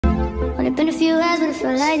Only been a few hours, but it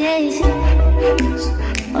felt like days.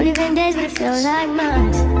 Only been days, but it felt like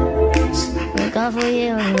months. Been gone for a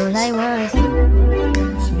year, only know like once.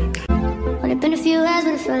 Only been a few hours,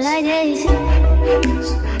 but it felt like days.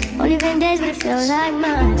 Only been days, but it felt like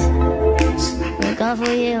months. Been gone for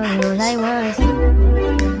a year, only know like once.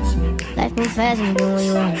 Life moves fast when you do what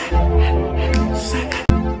you want.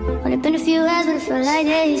 Only been a few hours, but it felt like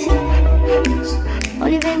days.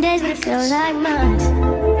 Only been days, but it felt like months.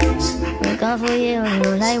 Been gone for a year, only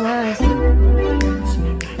know like once.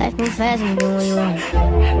 Life moves fast when you do what you want.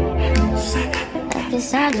 Like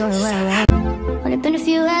this, I'm going where I want. Only been a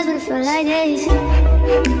few hours, but it felt like days.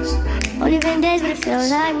 Only been days, but it felt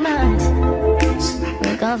like months.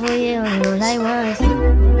 Been gone for a year, only know like once.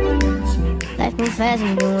 Life moves fast when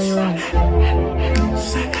you do what you want.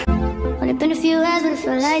 Only been a few hours, but it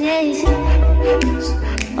felt like days.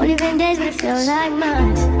 Only been days, but it felt like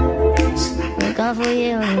months. Been gone for a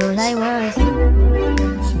year, only know like once.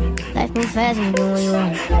 Life moves fast when you do what you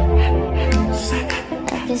want.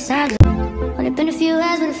 Like this, I'm only been a few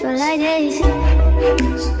hours, but it felt like days.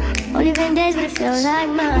 Only been days, but it felt like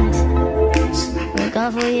months. Been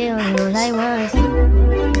gone for a year, only know like once.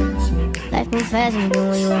 Life moves fast when you do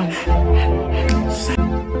what you want.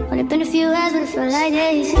 Only been a few hours, but it felt like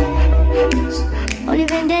days. Only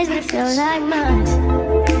been days, but it felt like months.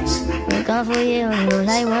 Been gone for a year, only know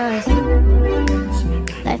like once.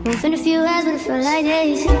 Life moves in a few hours, but it felt like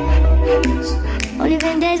days. Only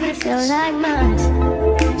been days, but it felt like months.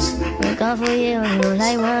 Been gone for a year, only know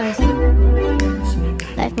like once.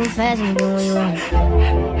 Life moves fast when you do what you want.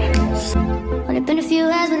 Only been a few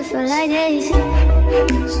hours, but it felt like days.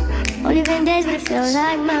 Only been days, but it felt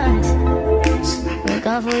like months. Been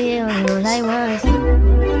gone for a year, only know like once.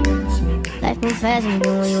 Life moves fast when you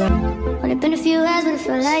do what you want. Only been a few hours, but it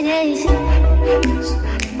felt like days.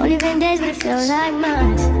 Only been days, but it felt like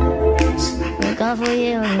months. Been gone for a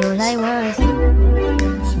year, only know like once.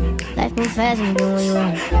 Life moves fast when you do what you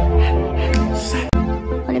want.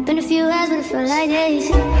 Only been a few hours, but it felt like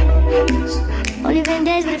days. Only been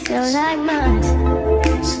days, but it felt like months.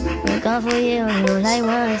 Been gone for a year, only know like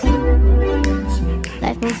once.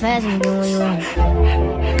 Life moves fast when you do what you want.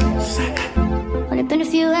 Only been a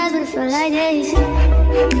few hours, but it felt like days.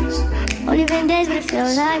 Only been days, but it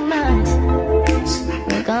felt like months.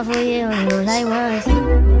 Been gone for a year, only know like once.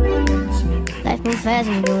 Life moves fast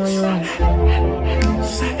when you do what you want.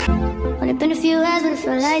 Only been a few hours, but it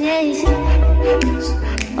felt like days.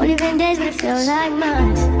 Only been days, but it felt like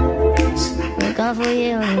months. Been gone for a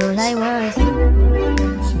year, only know like once.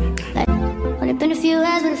 Only been a few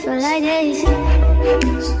hours, but it felt like days.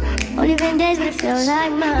 Only been days, but it felt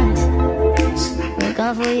like months. Been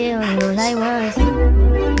gone for a year, only know like once.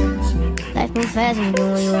 Life moves fast when you do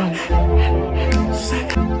what you want.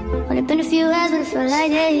 Only been a few hours, but it felt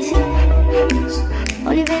like days.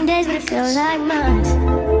 Only been days, but it felt like months.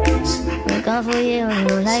 Been gone for a year, only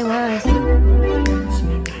know like once.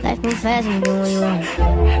 Life moves fast when you do what you want.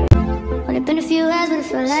 Only been a few hours, but it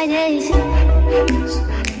felt like days.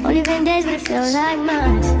 Only been days, but it felt like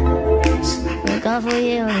months. Been gone for a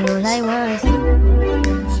year, only know like once.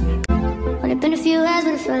 Only been a few hours,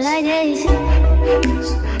 but it felt like days.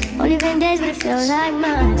 Only been days, but it felt like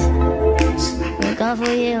months. Been gone for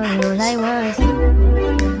a year, only know like once.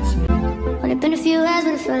 Only been a few hours,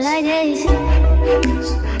 but it felt like days.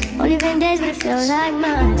 Only been days, but it felt like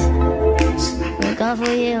months. Been gone for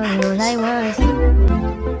a year, only know like once.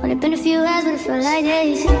 Only been a few hours, but it felt like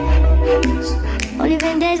days. Only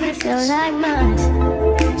been days, but it felt like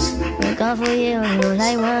months. Been gone for a year, only know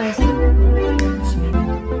like once.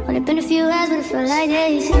 Only been a few hours, but it felt like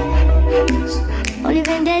days. Only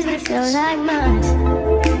been days, but it felt like months.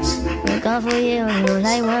 Been gone for a year, only know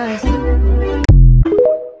like once.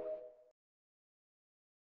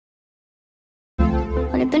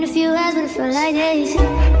 Only been a few hours, but it felt like days.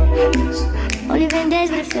 Only been days,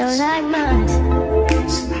 but it felt like months.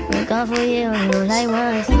 Been gone for a year, only know like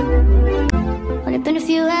once. Only been a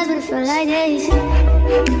few hours, but it felt like days.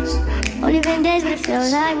 Only been days, but it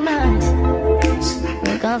felt like months.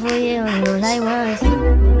 Been gone for a year, only know like once.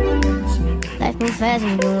 Life moves fast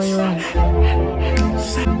when you do what you want.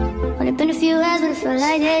 Only been a few hours, but it felt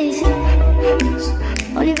like days.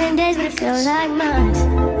 Only been days, but it felt like months.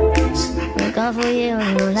 Been gone for a year,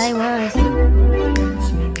 only know like once.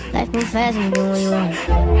 Life moves fast when you do what you want.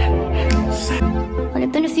 Only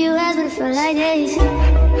been a few hours, but it felt like days.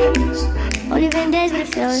 Only been days, but it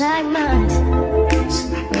felt like months.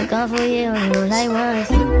 Been gone for a year, only know like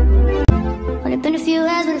once. Only been a few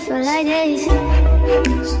hours, but it felt like days.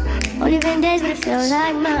 Only been days, but it felt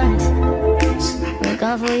like months. Been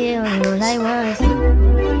gone for a year, only know like once.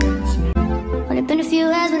 Only been a few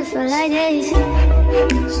hours, but it felt like days.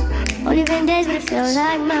 Only been days, but it felt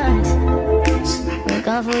like months. Been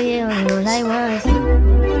gone for a year, only know like once.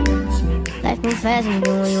 Life moves fast when you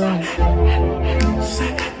do what you want.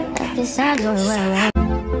 At this time, doing what I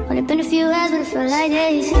want. Only been a few hours, but it felt like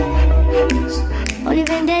days. Only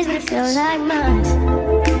been days, but it felt like months.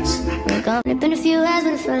 Been gone. Only been a few hours,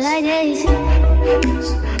 but it felt like days.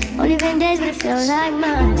 Only been days, but it felt like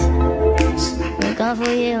months. Been gone for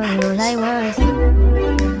a year, only know like once.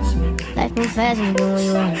 Life moves fast when you do what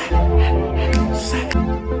you want.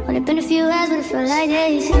 Only been a few hours, but it felt like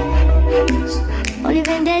days. Only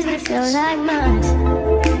been days, but it felt like months.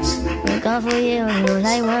 Been gone for a year, only know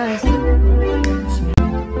like once.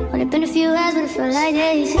 Only been a few hours, but it felt like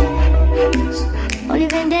days. Only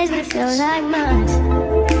been days, but it felt like months.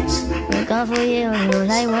 Been gone for a year, only know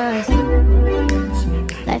like once.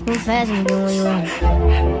 Life moves fast when you do what you want.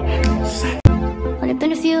 Only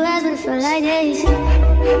been a few hours, but it felt like days.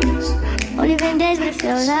 Only been days, but it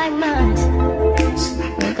felt like months.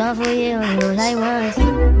 Been gone for a year, only know like once.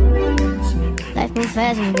 Life moves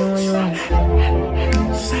fast when you do what you want.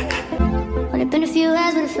 Only been a few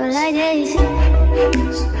hours, but it felt like days.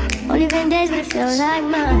 Only been days, but it felt like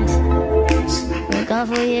months. Been gone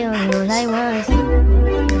for a year, only know like once.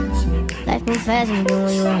 Life moves fast when you do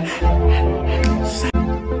what you want.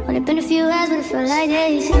 Only been a few hours, but it felt like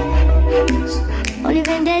days. Only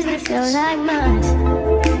been days, but it felt like months.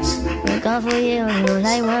 Been gone for a year, only know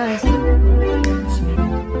like once.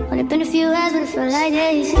 Only been a few hours, but it felt like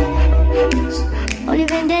days. Only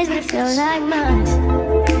been days, but it felt like months.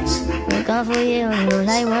 Been gone for a year, only know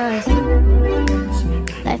like once.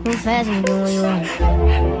 Life moves fast when you do what you want.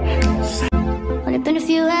 Only been a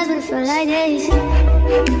few hours, but it felt like days.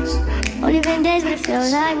 Only been days, but it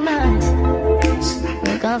felt like months.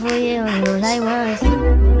 Been gone for a year, only know like once.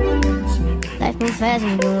 Life moves fast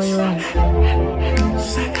when you do what you want.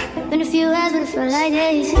 Been a few hours, but it felt like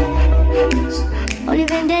days. Only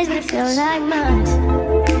been days, but it felt like months.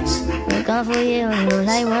 Been gone for a year, only know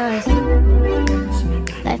like once.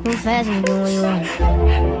 Life moves fast when you do what you want.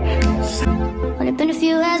 Only been a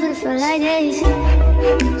few hours, but it felt like days.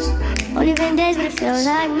 Only been days, but it felt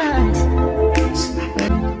like months.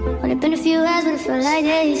 Only been a few hours, but it felt like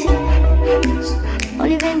days.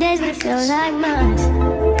 Only been days, but it felt like months.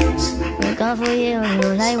 Been gone for a year, only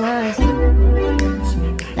know like once.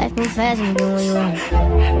 Life moves fast when you do what you want.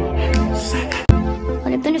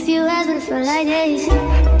 Only been a few hours, but it felt like days.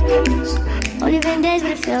 Only been days,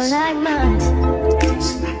 but it felt like months.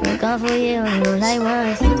 Been gone for a year, only know like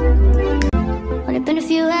once. Only been a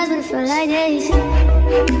few hours, but it felt like days.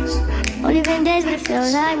 Only been days, but it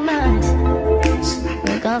felt like months.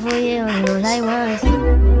 Been gone for a year, only know like once.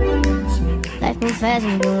 Life moves fast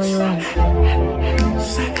when you do what you want.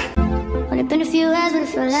 Only been a few hours, but it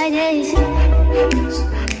felt like days.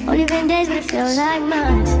 Only been days, but it felt like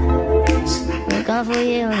months. Been gone for a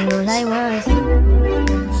year, only know like once.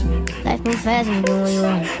 Life moves fast when you do what you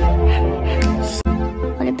want.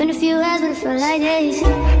 Only been a few hours, but it felt like days.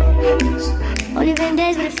 Only been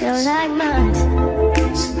days, but it felt like months.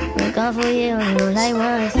 Been gone for a year, only know like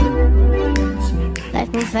once.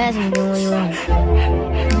 Life moves fast when you do what you want.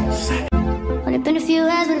 Only been a few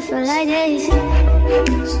hours, but it felt like days.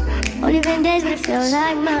 Only been days, but it felt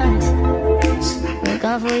like months. Been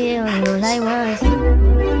gone for a year, only know like once.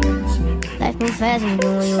 Life moves fast when you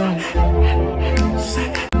do what you want.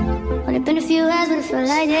 Only been a few hours, but it felt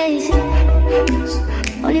like days.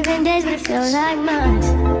 Only been days, but it felt like months.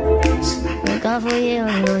 Been gone for a year,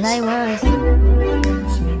 only know like once.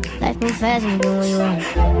 Life moves fast when you do what you want.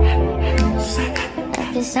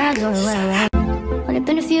 At this time, doing what I want. Only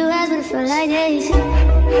been a few hours, but it felt like days.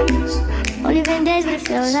 Only been days, but it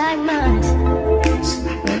felt like months.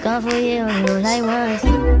 Been gone for a year, only know like once.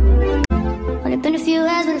 Only been a few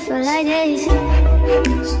hours, but it felt like days.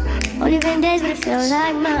 Only been days, but it felt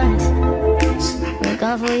like months. Been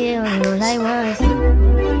gone for a year, only know like once.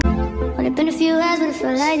 Only been a few hours, but it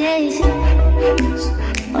felt like days.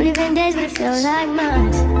 Only been days, but it felt like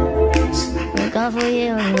months. Been gone for a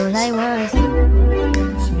year, only know like once.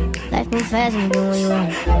 Life moves fast when you do what you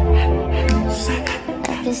want.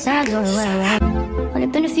 At this time, doing what I want. Only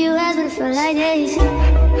been a few hours, but it felt like days.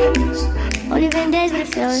 Only been days, but it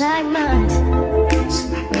felt like months.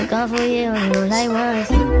 Been gone for a year, only know like once.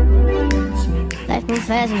 Life moves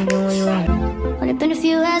fast when you do what you want. Only been a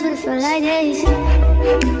few hours, but it felt like days.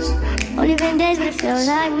 Only been days, but it felt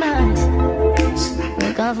like months.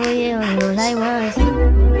 Been gone for a year, only know like once.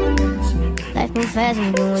 Life moves fast when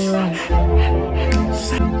you do what you want.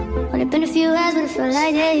 Only been a few hours, but it felt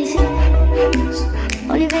like days.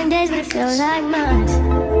 Only been days, but it felt like months.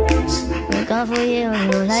 Been gone for a year, only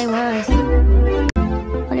know like once.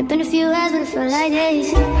 Only been a few hours, but it felt like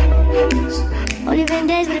days. Only been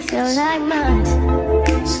days, but it felt like months.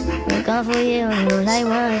 Been gone for a year, only know like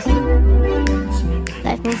once.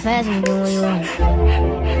 Life moves fast when you do what you want.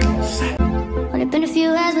 Only been a few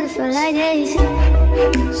hours, but it felt like days.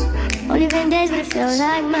 Only been days, but it felt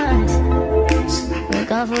like months. Been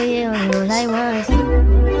gone for a year, only know like once.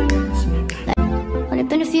 Only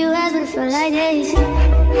been a few hours, but it felt like days.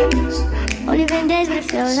 Only been days, but it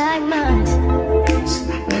felt like months.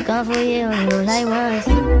 Been gone for a year, only know like once.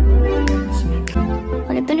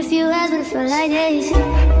 Only been a few hours, but it felt like days.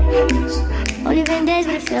 Only been days,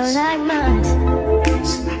 but it felt like months.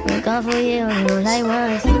 Been gone for a year, only know like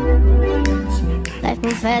once. Life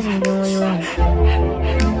moves fast when you do what you want.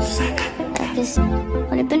 Like this.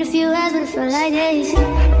 Only been a few hours, but it felt like days.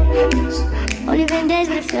 Only been days,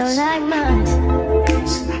 but it felt like months.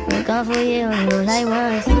 Been gone for a year, only know like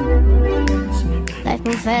once. Life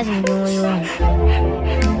moves fast when you do what you want.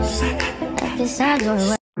 Like this, I'm doing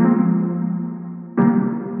what